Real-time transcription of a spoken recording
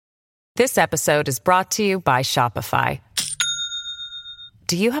This episode is brought to you by Shopify.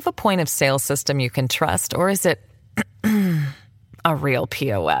 Do you have a point of sale system you can trust, or is it a real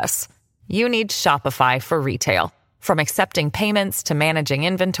POS? You need Shopify for retail. From accepting payments to managing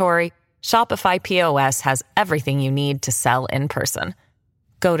inventory, Shopify POS has everything you need to sell in person.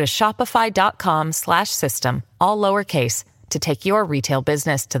 Go to shopify.com/system, all lowercase, to take your retail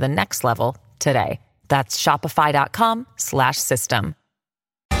business to the next level today. That's shopify.com/system.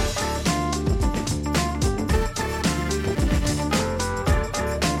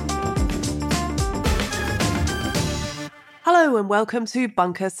 Hello and welcome to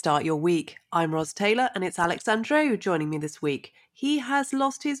Bunker Start Your Week. I'm Ros Taylor and it's Andreou joining me this week. He has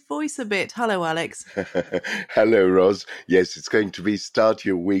lost his voice a bit. Hello, Alex. Hello, Ros. Yes, it's going to be Start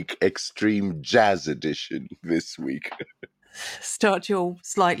Your Week Extreme Jazz Edition this week. Start your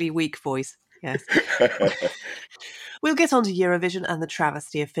slightly weak voice. Yes. We'll get on to Eurovision and the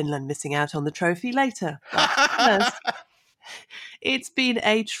travesty of Finland missing out on the trophy later. But first, it's been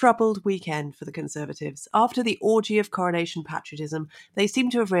a troubled weekend for the Conservatives. After the orgy of coronation patriotism, they seem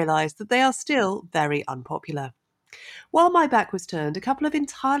to have realised that they are still very unpopular. While my back was turned, a couple of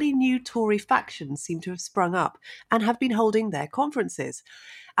entirely new Tory factions seem to have sprung up and have been holding their conferences.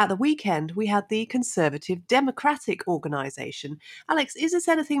 At the weekend, we had the Conservative Democratic Organisation. Alex, is this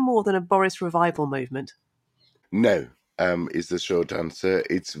anything more than a Boris revival movement? No, is the short answer.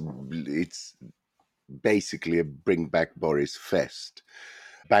 It's basically a Bring Back Boris fest,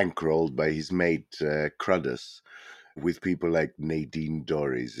 bankrolled by his mate Cruddus, with people like Nadine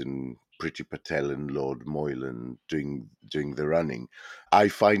Dorries and Priti Patel and Lord Moylan doing the running. I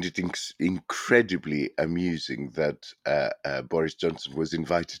find it incredibly amusing that Boris Johnson was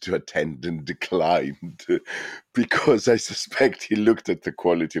invited to attend and declined, because I suspect he looked at the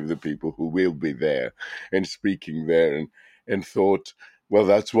quality of the people who will be there and speaking there and thought, well,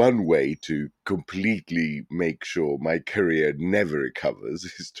 that's one way to completely make sure my career never recovers,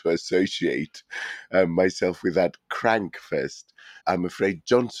 is to associate myself with that crank fest. I'm afraid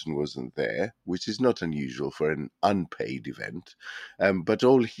Johnson wasn't there, which is not unusual for an unpaid event, but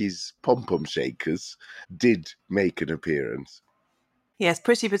all his pom-pom shakers did make an appearance. Yes,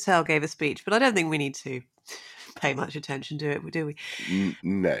 Priti Patel gave a speech, but I don't think we need to pay much attention to it, do we?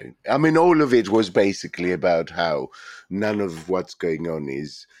 No. I mean, all of it was basically about how none of what's going on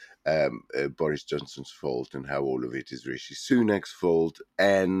is Boris Johnson's fault and how all of it is Rishi Sunak's fault.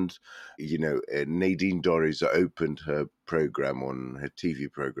 And, Nadine Dorries opened her TV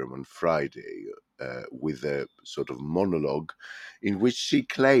program on Friday with a sort of monologue in which she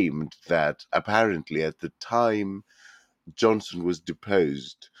claimed that apparently at the time Johnson was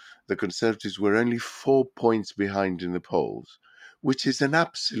deposed, the Conservatives were only 4 points behind in the polls, which is an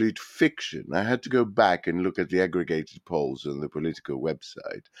absolute fiction. I had to go back and look at the aggregated polls on the Politico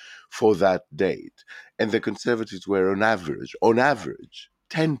website for that date. And the Conservatives were on average,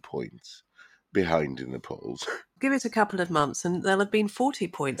 10 points behind in the polls. Give it a couple of months and they'll have been 40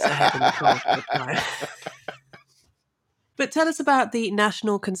 points ahead in the polls. But tell us about the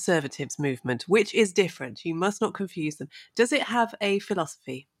National Conservatives movement, which is different. You must not confuse them. Does it have a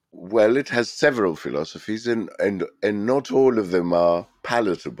philosophy? Well, it has several philosophies, and not all of them are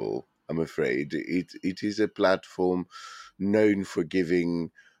palatable, I'm afraid. It is a platform known for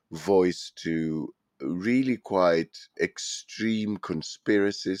giving voice to really quite extreme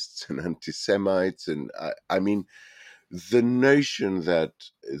conspiracists and anti-Semites. And I mean, the notion that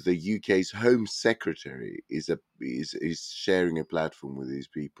the UK's Home Secretary is sharing a platform with these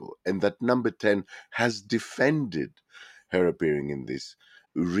people, and that Number 10 has defended her appearing in this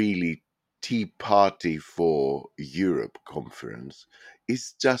really Tea Party for Europe conference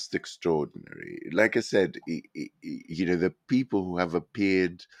is just extraordinary. Like I said, the people who have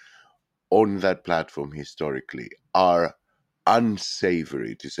appeared on that platform historically are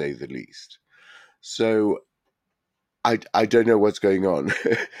unsavory, to say the least. So I don't know what's going on.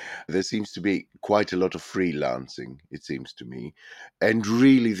 There seems to be quite a lot of freelancing, it seems to me. And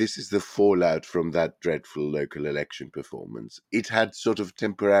really, this is the fallout from that dreadful local election performance. It had sort of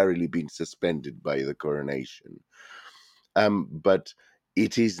temporarily been suspended by the coronation. But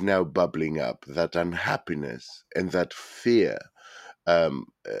it is now bubbling up, that unhappiness and that fear.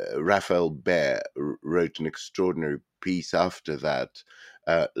 Raphael Baer wrote an extraordinary piece after that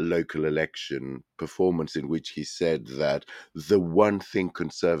local election performance in which he said that the one thing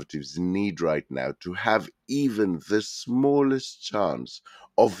Conservatives need right now to have even the smallest chance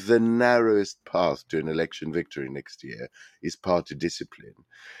of the narrowest path to an election victory next year is party discipline.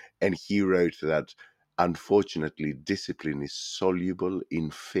 And he wrote that Unfortunately, discipline is soluble in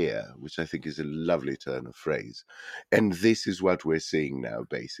fear, which I think is a lovely turn of phrase. And this is what we're seeing now,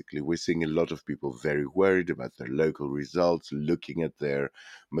 basically. We're seeing a lot of people very worried about their local results, looking at their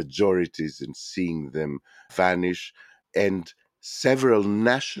majorities and seeing them vanish. And several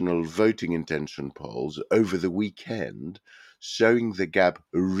national voting intention polls over the weekend showing the gap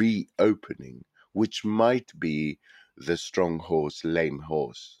reopening, which might be the strong horse, lame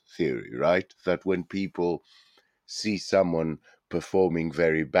horse theory, right? That when people see someone performing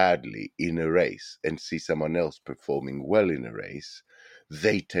very badly in a race and see someone else performing well in a race,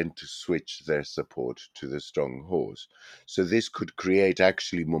 they tend to switch their support to the strong horse. So this could create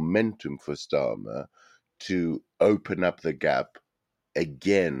actually momentum for Starmer to open up the gap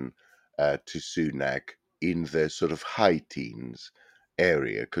again to Sunak in the sort of high teens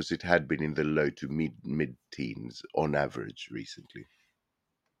area, because it had been in the low to mid teens on average recently.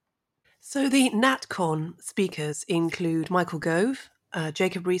 So the NatCon speakers include Michael Gove,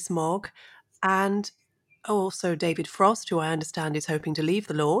 Jacob Rees-Mogg, and also David Frost, who I understand is hoping to leave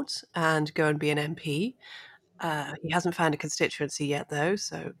the Lords and go and be an MP. He hasn't found a constituency yet, though,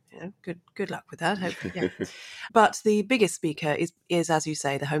 so good luck with that. Hopefully, yeah. But the biggest speaker is, as you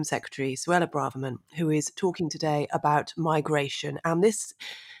say, the Home Secretary, Suella Braverman, who is talking today about migration. And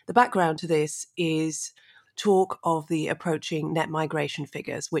the background to this is talk of the approaching net migration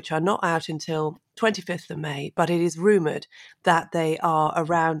figures, which are not out until 25th of May, but it is rumoured that they are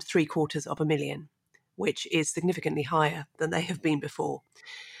around 750,000, which is significantly higher than they have been before.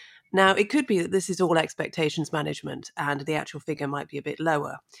 Now, it could be that this is all expectations management and the actual figure might be a bit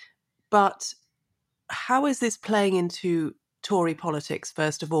lower. But how is this playing into Tory politics,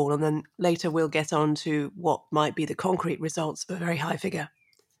 first of all? And then later we'll get on to what might be the concrete results of a very high figure.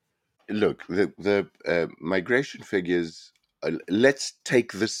 Look, the migration figures, let's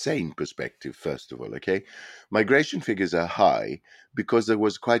take the sane perspective, first of all, okay? Migration figures are high because there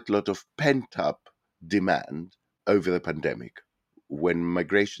was quite a lot of pent-up demand over the pandemic when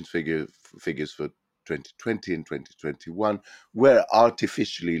migration figures for 2020 and 2021 were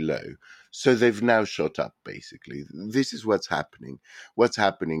artificially low. So they've now shot up, basically. This is what's happening. What's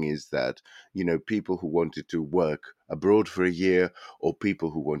happening is that, people who wanted to work abroad for a year or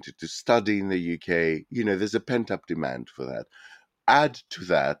people who wanted to study in the UK, there's a pent up demand for that. Add to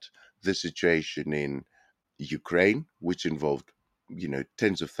that the situation in Ukraine, which involved,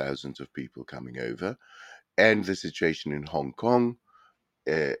 tens of thousands of people coming over, and the situation in Hong Kong,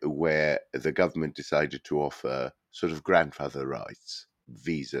 where the government decided to offer sort of grandfather rights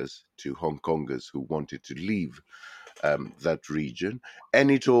visas to Hong Kongers who wanted to leave that region, and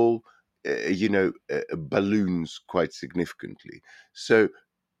it all, balloons quite significantly. So,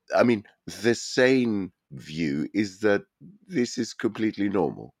 I mean, the sane view is that this is completely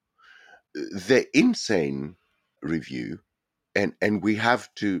normal. The insane review, and we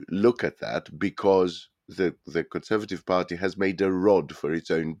have to look at that because the Conservative Party has made a rod for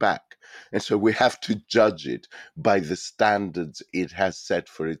its own back. And so we have to judge it by the standards it has set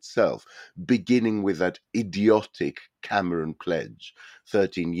for itself, beginning with that idiotic Cameron pledge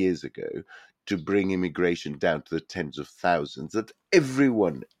 13 years ago to bring immigration down to the tens of thousands that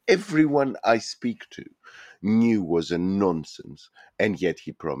everyone I speak to knew was a nonsense, and yet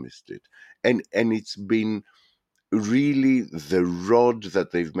he promised it. And it's been really the rod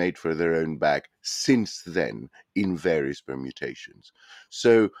that they've made for their own back since then in various permutations.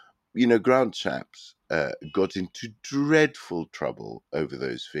 So, Grant Shapps got into dreadful trouble over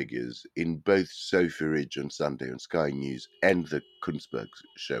those figures in both Sophie Ridge on Sunday on Sky News and the Kunzberg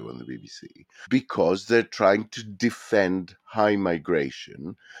show on the BBC, because they're trying to defend high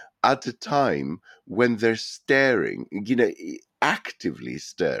migration at a time when they're actively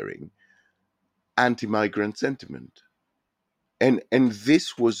stirring anti-migrant sentiment. And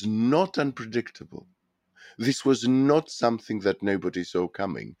this was not unpredictable. This was not something that nobody saw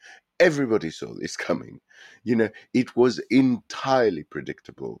coming. Everybody saw this coming. It was entirely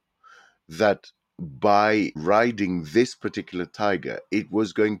predictable that by riding this particular tiger, it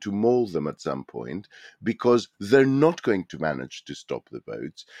was going to maul them at some point, because they're not going to manage to stop the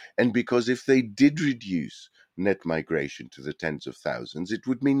boats. And because if they did reduce net migration to the tens of thousands, it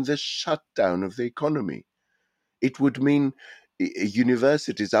would mean the shutdown of the economy. It would mean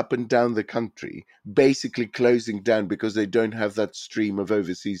universities up and down the country basically closing down because they don't have that stream of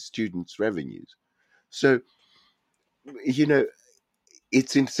overseas students' revenues. So,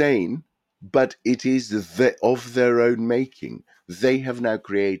 it's insane, but it is of their own making. They have now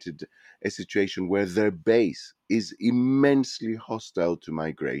created a situation where their base is immensely hostile to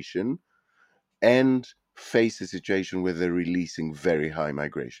migration and face a situation where they're releasing very high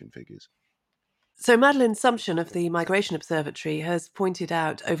migration figures. So Madeline Sumption of the Migration Observatory has pointed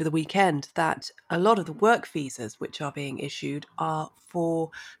out over the weekend that a lot of the work visas which are being issued are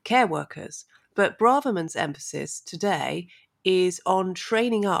for care workers. But Braverman's emphasis today is on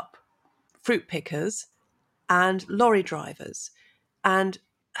training up fruit pickers and lorry drivers. And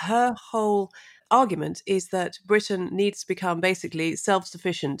her whole argument is that Britain needs to become basically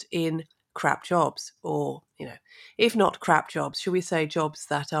self-sufficient in crap jobs, or, if not crap jobs, should we say jobs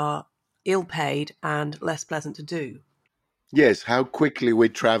that are ill paid and less pleasant to do. Yes, how quickly we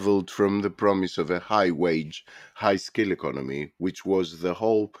travelled from the promise of a high wage, high skill economy, which was the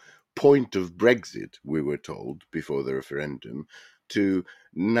whole point of Brexit, we were told before the referendum, to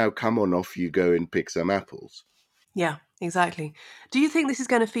now come on, off you go and pick some apples. Yeah, exactly. Do you think this is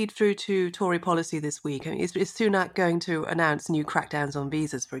going to feed through to Tory policy this week? I mean, is Sunak going to announce new crackdowns on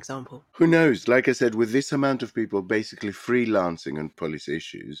visas, for example? Who knows? Like I said, with this amount of people basically freelancing on policy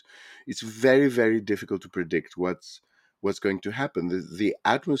issues, it's very, very difficult to predict what's going to happen. The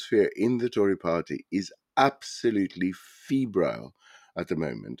atmosphere in the Tory party is absolutely febrile at the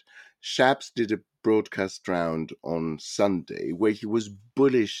moment. Shapps did a broadcast round on Sunday where he was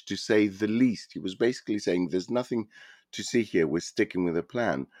bullish, to say the least. He was basically saying there's nothing to see here. We're sticking with a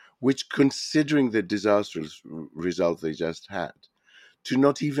plan, which, considering the disastrous result they just had, to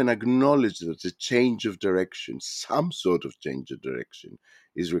not even acknowledge that a change of direction, some sort of change of direction,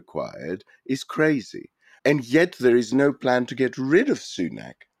 is required, is crazy. And yet there is no plan to get rid of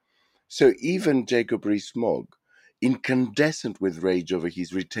Sunak. So even Jacob Rees-Mogg, incandescent with rage over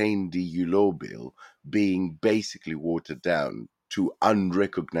his retained EU law bill being basically watered down to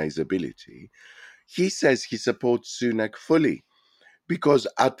unrecognizability, he says he supports Sunak fully, because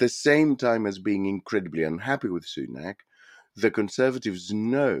at the same time as being incredibly unhappy with Sunak, the Conservatives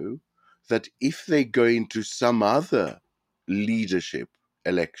know that if they go into some other leadership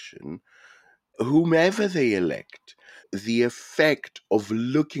election, whomever they elect, the effect of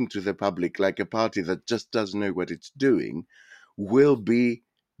looking to the public like a party that just doesn't know what it's doing will be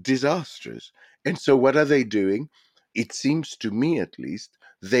disastrous. And so, what are they doing? It seems to me, at least,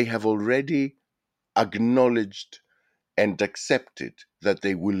 they have already acknowledged and accepted that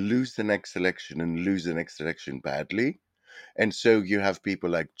they will lose the next election and lose the next election badly. And so you have people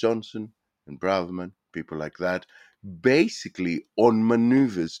like Johnson and Braverman, people like that, basically on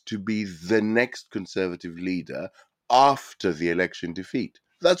maneuvers to be the next Conservative leader after the election defeat.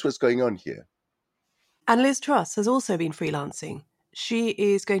 That's what's going on here. And Liz Truss has also been freelancing. She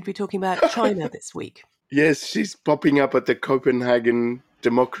is going to be talking about China this week. Yes, she's popping up at the Copenhagen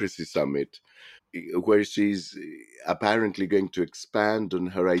Democracy Summit, where she's apparently going to expand on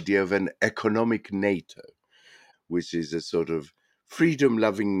her idea of an economic NATO, which is a sort of freedom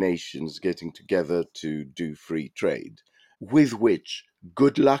loving nations getting together to do free trade, with which,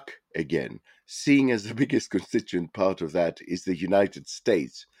 good luck again, seeing as the biggest constituent part of that is the United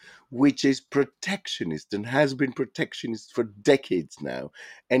States, which is protectionist and has been protectionist for decades now,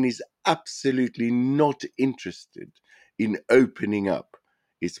 and is absolutely not interested in opening up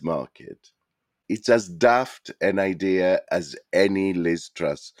its market. It's as daft an idea as any Liz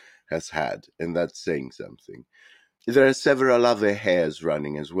Truss has had, and that's saying something. There are several other hairs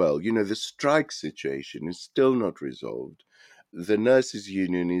running as well. You know, the strike situation is still not resolved. The nurses'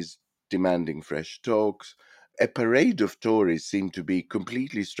 union is demanding fresh talks. A parade of Tories seem to be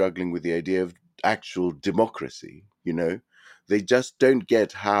completely struggling with the idea of actual democracy. You know, they just don't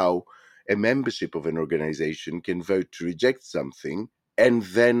get how a membership of an organization can vote to reject something, and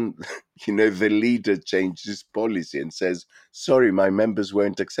then, the leader changes policy and says, sorry, my members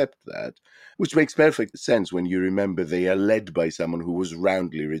won't accept that, which makes perfect sense when you remember they are led by someone who was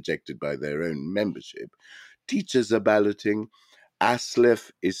roundly rejected by their own membership. Teachers are balloting. ASLEF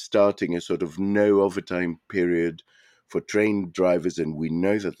is starting a sort of no overtime period for train drivers, and we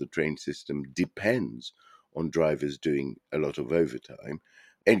know that the train system depends on drivers doing a lot of overtime.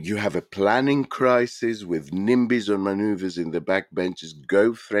 And you have a planning crisis with NIMBYs on maneuvers in the backbenches,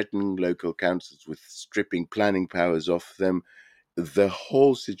 Gove threatening local councils with stripping planning powers off them. The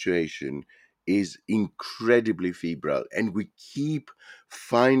whole situation is incredibly febrile, and we keep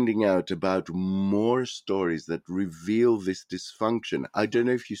finding out about more stories that reveal this dysfunction. I don't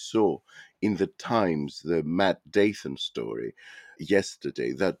know if you saw in the Times the Matt Dathan story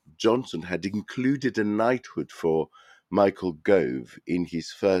yesterday that Johnson had included a knighthood for Michael Gove in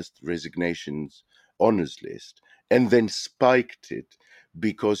his first resignations honours list, and then spiked it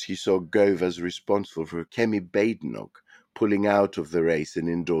because he saw Gove as responsible for Kemi Badenoch pulling out of the race and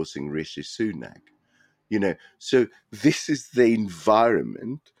endorsing Rishi Sunak. So this is the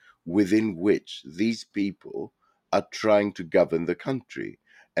environment within which these people are trying to govern the country.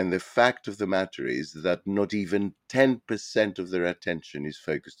 And the fact of the matter is that not even 10% of their attention is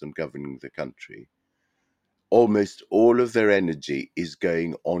focused on governing the country. Almost all of their energy is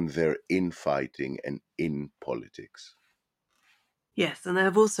going on their infighting and in politics. Yes, and there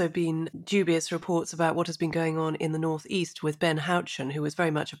have also been dubious reports about what has been going on in the northeast with Ben Houchen, who was very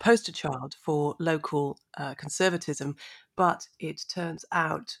much a poster child for local conservatism. But it turns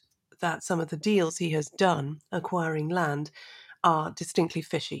out that some of the deals he has done acquiring land are distinctly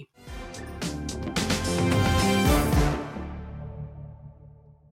fishy.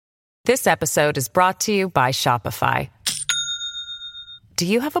 This episode is brought to you by Shopify. Do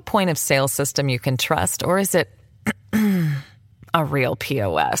you have a point of sale system you can trust, or is it a real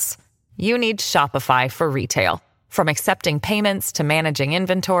POS? You need Shopify for retail. From accepting payments to managing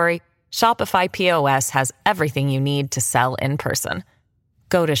inventory, Shopify POS has everything you need to sell in person.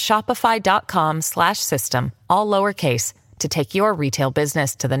 Go to shopify.com/system, all lowercase, to take your retail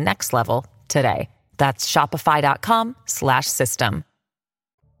business to the next level today. That's shopify.com/system.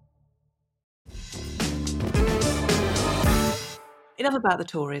 Enough about the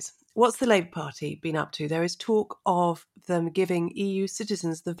Tories. What's the Labour Party been up to? There is talk of them giving EU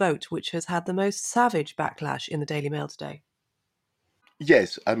citizens the vote, which has had the most savage backlash in the Daily Mail today.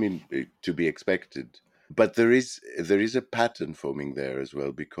 Yes, I mean, to be expected. But there is a pattern forming there as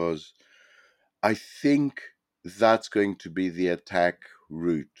well, because I think that's going to be the attack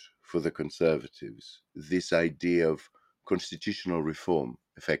route for the Conservatives. This idea of constitutional reform,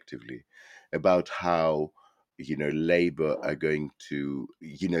 effectively, about how, Labour are going to,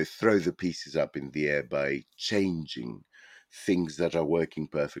 throw the pieces up in the air by changing things that are working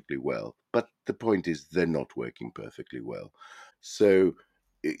perfectly well. But the point is, they're not working perfectly well. So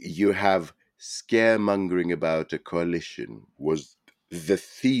you have scaremongering about a coalition was the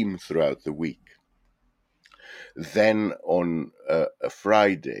theme throughout the week. Then on a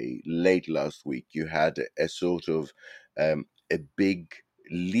Friday, late last week, you had a sort of a big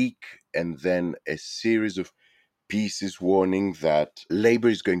leak and then a series of pieces warning that Labour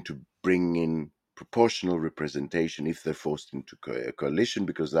is going to bring in proportional representation if they're forced into a coalition,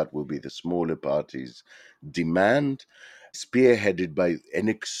 because that will be the smaller parties' demand, spearheaded by an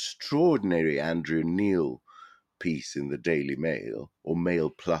extraordinary Andreou piece in the Daily Mail, or Mail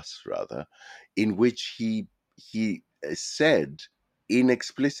Plus rather, in which he said in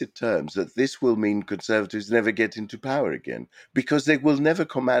explicit terms that this will mean Conservatives never get into power again, because they will never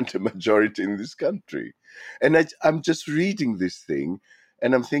command a majority in this country. And I'm just reading this thing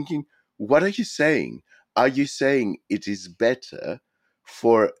and I'm thinking, what are you saying? Are you saying it is better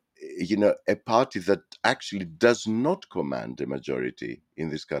for a party that actually does not command a majority in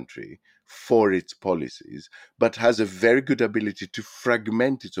this country for its policies, but has a very good ability to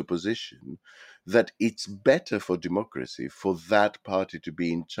fragment its opposition, that it's better for democracy for that party to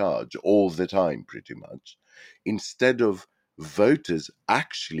be in charge all the time, pretty much, instead of voters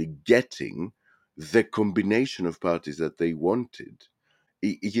actually getting the combination of parties that they wanted?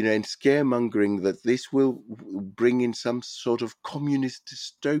 And scaremongering that this will bring in some sort of communist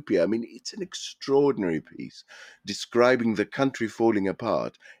dystopia. I mean, it's an extraordinary piece describing the country falling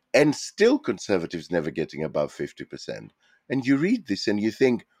apart, and still Conservatives never getting above 50%. And you read this and you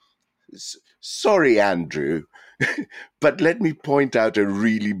think, sorry, Andrew, but let me point out a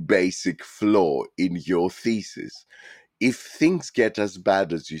really basic flaw in your thesis. If things get as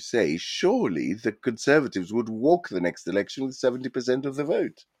bad as you say, surely the Conservatives would walk the next election with 70% of the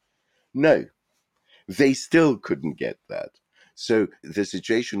vote. No, they still couldn't get that. So the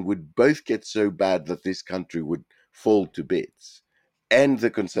situation would both get so bad that this country would fall to bits, and the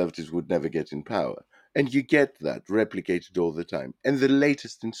Conservatives would never get in power. And you get that replicated all the time. And the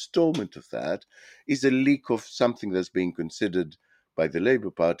latest installment of that is a leak of something that's being considered by the Labour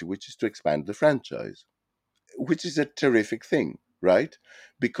Party, which is to expand the franchise, which is a terrific thing, right?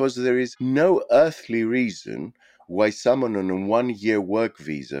 Because there is no earthly reason why someone on a 1-year work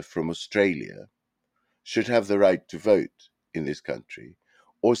visa from Australia should have the right to vote in this country,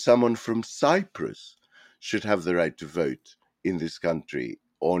 or someone from Cyprus should have the right to vote in this country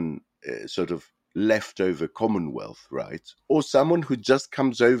on sort of leftover Commonwealth rights, or someone who just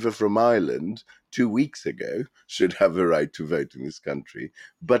comes over from Ireland 2 weeks ago should have a right to vote in this country.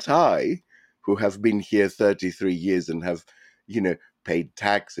 But I, who have been here 33 years and have, paid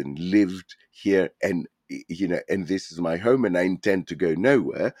tax and lived here, and, and this is my home and I intend to go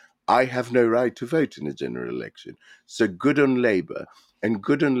nowhere, I have no right to vote in a general election. So good on Labour, and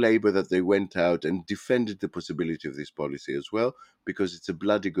good on Labour that they went out and defended the possibility of this policy as well, because it's a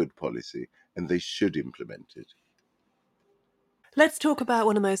bloody good policy and they should implement it. Let's talk about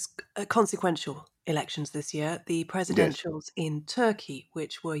one of the most consequential elections this year, the Yes. presidentials in Turkey,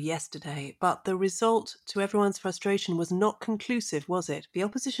 which were yesterday. But the result, to everyone's frustration, was not conclusive, was it? The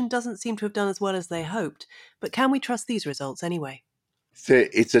opposition doesn't seem to have done as well as they hoped. But can we trust these results anyway? So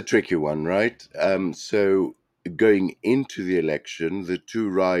it's a tricky one, right? So going into the election, the two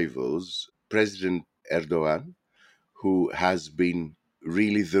rivals, President Erdogan, who has been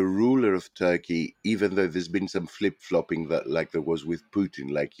really the ruler of Turkey, even though there's been some flip-flopping that like there was with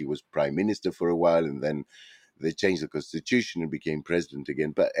Putin, like he was prime minister for a while and then they changed the constitution and became president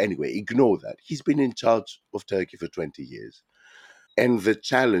again. But anyway, ignore that. He's been in charge of Turkey for 20 years. And the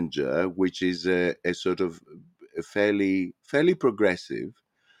challenger, which is a sort of a fairly progressive,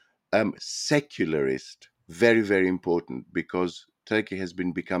 secularist, very, very important because Turkey has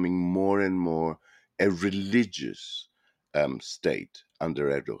been becoming more and more a religious state under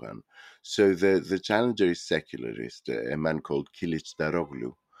Erdogan. So the challenger is secularist, a man called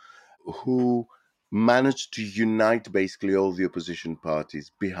Kılıçdaroğlu, who managed to unite basically all the opposition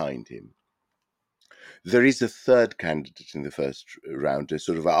parties behind him. There is a third candidate in the first round, a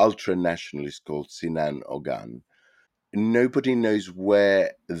sort of ultra nationalist called Sinan Ogan. Nobody knows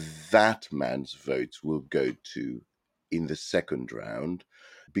where that man's votes will go to in the second round,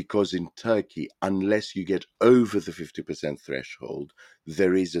 because in Turkey, unless you get over the 50% threshold,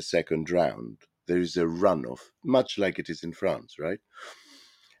 there is a second round. There is a runoff, much like it is in France, right?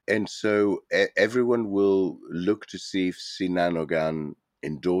 And so everyone will look to see if Sinan Ogan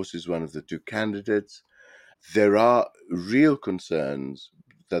endorses one of the two candidates. There are real concerns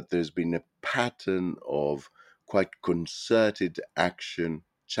that there's been a pattern of quite concerted action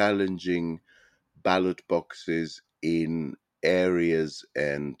challenging ballot boxes in areas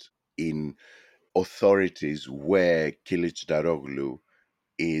and in authorities where Kılıçdaroğlu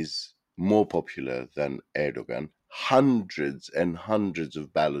is more popular than Erdogan. Hundreds and hundreds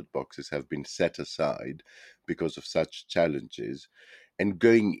of ballot boxes have been set aside because of such challenges. And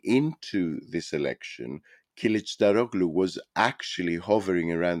going into this election, Kılıçdaroğlu was actually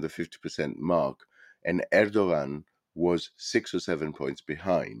hovering around the 50% mark, and Erdogan was 6 or 7 points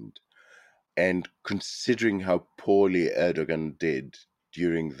behind. And considering how poorly Erdogan did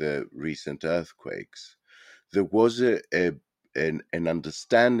during the recent earthquakes, there was an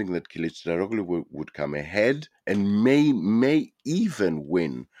understanding that Kılıçdaroğlu would come ahead and may even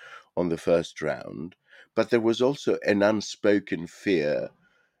win on the first round, but there was also an unspoken fear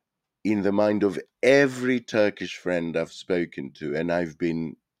in the mind of every Turkish friend I've spoken to, and I've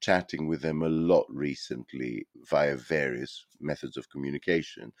been chatting with them a lot recently via various methods of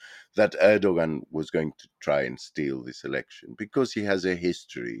communication, that Erdogan was going to try and steal this election because he has a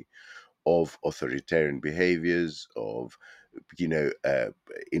history of authoritarian behaviors, of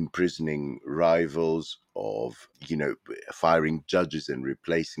imprisoning rivals, of firing judges and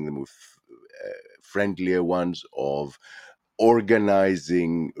replacing them with friendlier ones, of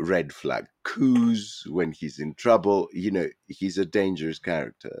organizing red flag coups when he's in trouble. He's a dangerous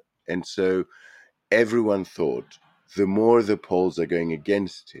character. And so everyone thought the more the polls are going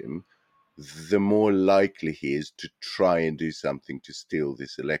against him, the more likely he is to try and do something to steal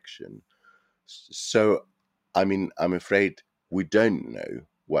this election. So, I mean, I'm afraid we don't know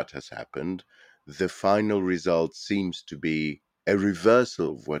what has happened. The final result seems to be a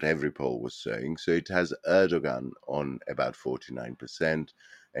reversal of what every poll was saying. So it has Erdogan on about 49%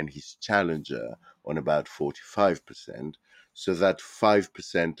 and his challenger on about 45%. So that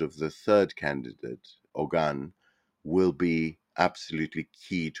 5% of the third candidate, Ogan, will be absolutely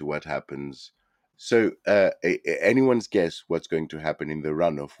key to what happens. So anyone's guess what's going to happen in the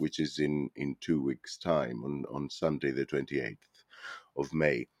runoff, which is in 2 weeks' time, on Sunday, the 28th of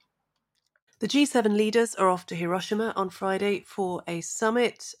May. The G7 leaders are off to Hiroshima on Friday for a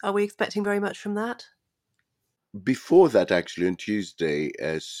summit. Are we expecting very much from that? Before that, actually, on Tuesday,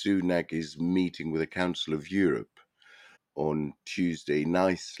 Sunak is meeting with the Council of Europe on Tuesday in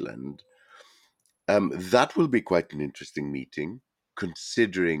Iceland. That will be quite an interesting meeting,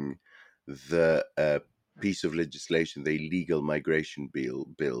 considering the piece of legislation, the illegal migration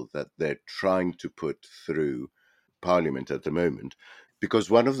bill that they're trying to put through Parliament at the moment.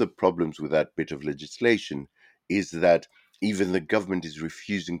 Because one of the problems with that bit of legislation is that even the government is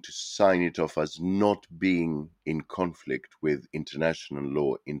refusing to sign it off as not being in conflict with international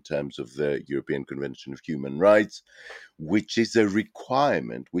law in terms of the European Convention of Human Rights, which is a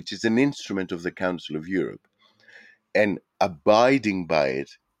requirement, which is an instrument of the Council of Europe. And abiding by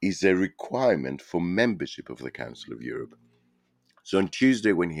it is a requirement for membership of the Council of Europe. So on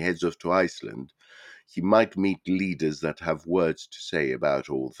Tuesday, when he heads off to Iceland, he might meet leaders that have words to say about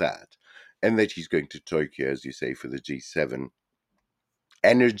all that. And that he's going to Tokyo, as you say, for the G7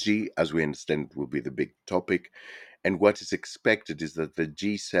 Energy, as we understand, will be the big topic. And what is expected is that the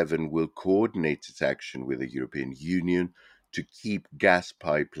G7 will coordinate its action with the European Union to keep gas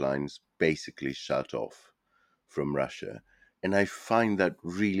pipelines basically shut off from Russia. And I find that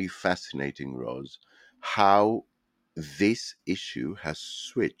really fascinating, Roz, how this issue has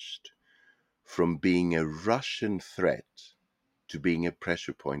switched from being a Russian threat to being a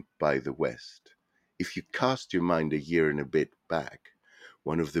pressure point by the West. If you cast your mind a year and a bit back,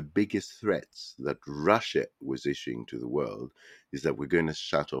 one of the biggest threats that Russia was issuing to the world is that we're going to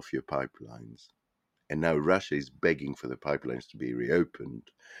shut off your pipelines. And now Russia is begging for the pipelines to be reopened,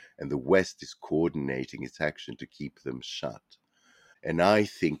 and the West is coordinating its action to keep them shut. And I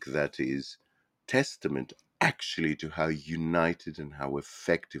think that is testament actually to how united and how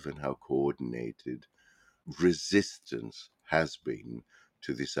effective and how coordinated resistance has been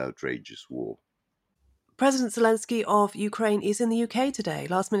to this outrageous war. President Zelensky of Ukraine is in the UK today.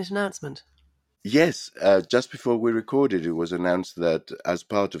 Last minute announcement. Yes, just before we recorded, it was announced that as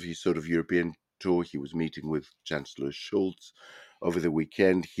part of his sort of European tour, he was meeting with Chancellor Schulz over the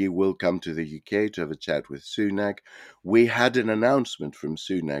weekend. He will come to the UK to have a chat with Sunak. We had an announcement from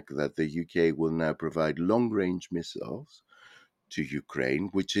Sunak that the UK will now provide long-range missiles to Ukraine,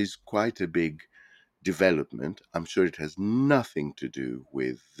 which is quite a big development. I'm sure it has nothing to do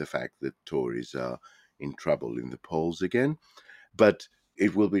with the fact that Tories are in trouble in the polls again, but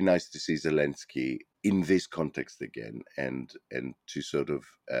it will be nice to see Zelensky in this context again, and to sort of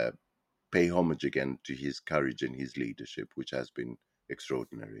pay homage again to his courage and his leadership, which has been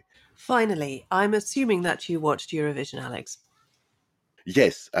extraordinary. Finally, I'm assuming that you watched Eurovision, Alex.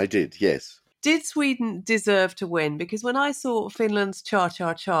 Yes, I did. Yes. Did Sweden deserve to win? Because when I saw Finland's Cha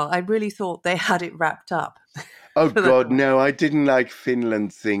Cha Cha, I really thought they had it wrapped up. Oh for the God, night. no! I didn't like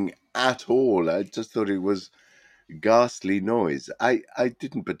Finland's thing at all. I just thought it was ghastly noise. I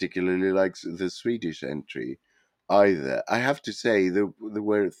didn't particularly like the Swedish entry either. I have to say there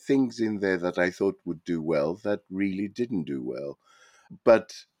were things in there that I thought would do well that really didn't do well.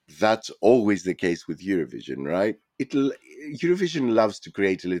 But that's always the case with Eurovision, right? Eurovision loves to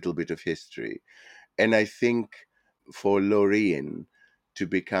create a little bit of history, and I think for Loreen to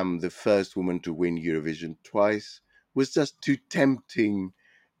become the first woman to win Eurovision twice was just too tempting,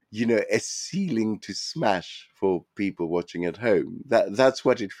 a ceiling to smash for people watching at home. That's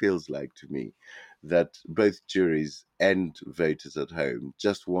what it feels like to me, that both juries and voters at home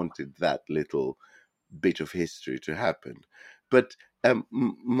just wanted that little bit of history to happen. But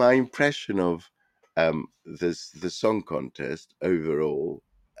my impression of the song contest overall,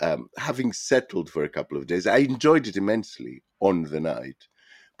 having settled for a couple of days, I enjoyed it immensely on the night.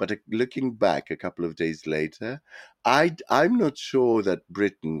 But looking back a couple of days later, I'm not sure that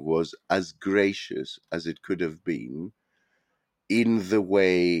Britain was as gracious as it could have been in the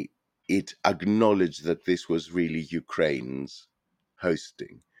way it acknowledged that this was really Ukraine's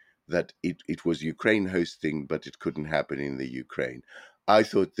hosting, that it was Ukraine hosting, but it couldn't happen in the Ukraine. I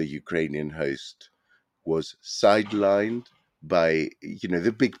thought the Ukrainian host was sidelined by,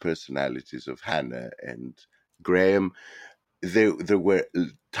 the big personalities of Hannah and Graham. There were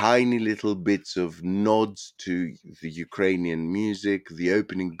tiny little bits of nods to the Ukrainian music. The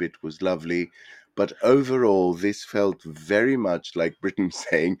opening bit was lovely, but overall, this felt very much like Britain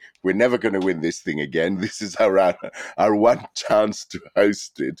saying, "We're never going to win this thing again. This is our one chance to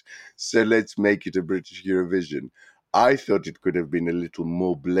host it. So let's make it a British Eurovision." I thought it could have been a little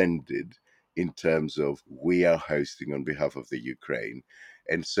more blended in terms of we are hosting on behalf of the Ukraine,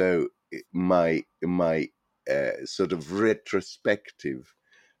 and so my sort of retrospective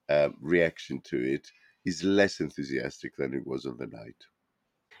reaction to it is less enthusiastic than it was on the night.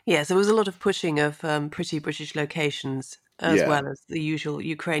 Yes, there was a lot of pushing of pretty British locations as Yeah. well as the usual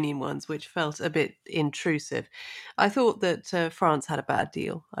Ukrainian ones, which felt a bit intrusive. I thought that France had a bad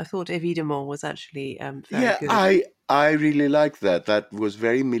deal. I thought Évidemment was actually very Yeah, good. I really like that. That was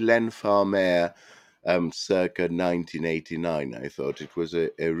very Mylène Farmer, circa 1989. I thought it was a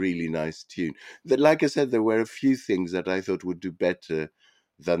really nice tune. That, like I said, there were a few things that I thought would do better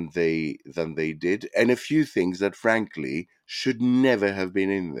than they did, and a few things that, frankly, should never have been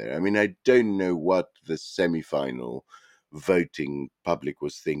in there. I mean, I don't know what the semi-final voting public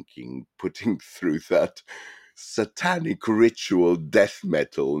was thinking, putting through that satanic ritual death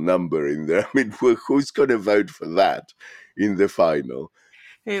metal number in there. I mean, who's going to vote for that in the final?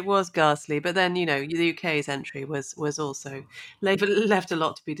 It was ghastly, but then the UK's entry was also left a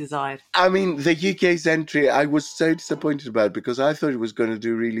lot to be desired. I mean, the UK's entry, I was so disappointed about because I thought it was going to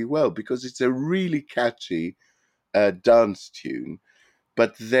do really well because it's a really catchy dance tune.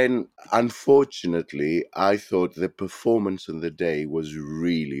 But then, unfortunately, I thought the performance on the day was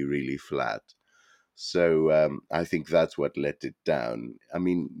really, really flat. So I think that's what let it down. I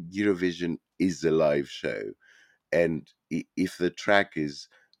mean, Eurovision is a live show. And if the track is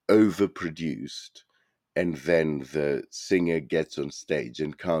overproduced and then the singer gets on stage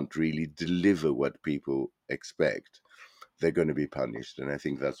and can't really deliver what people expect, they're going to be punished. And I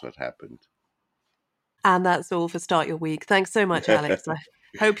think that's what happened. And that's all for Start Your Week. Thanks so much, Alex. I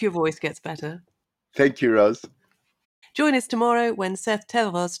hope your voice gets better. Thank you, Roz. Join us tomorrow when Seth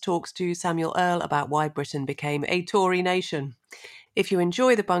Telvos talks to Samuel Earle about why Britain became a Tory nation. If you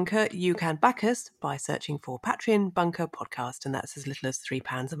enjoy The Bunker, you can back us by searching for Patreon Bunker Podcast, and that's as little as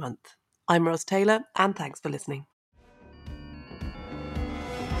 £3 a month. I'm Roz Taylor, and thanks for listening.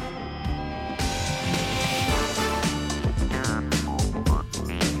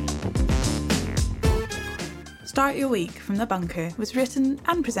 Start Your Week from The Bunker was written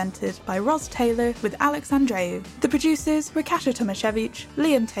and presented by Roz Taylor with Alex Andreou. The producers were Kasia Tomaszewicz,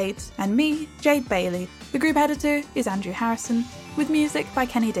 Liam Tate, and me, Jade Bailey. The group editor is Andrew Harrison, with music by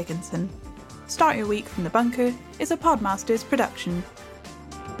Kenny Dickinson. Start Your Week from The Bunker is a Podmasters production.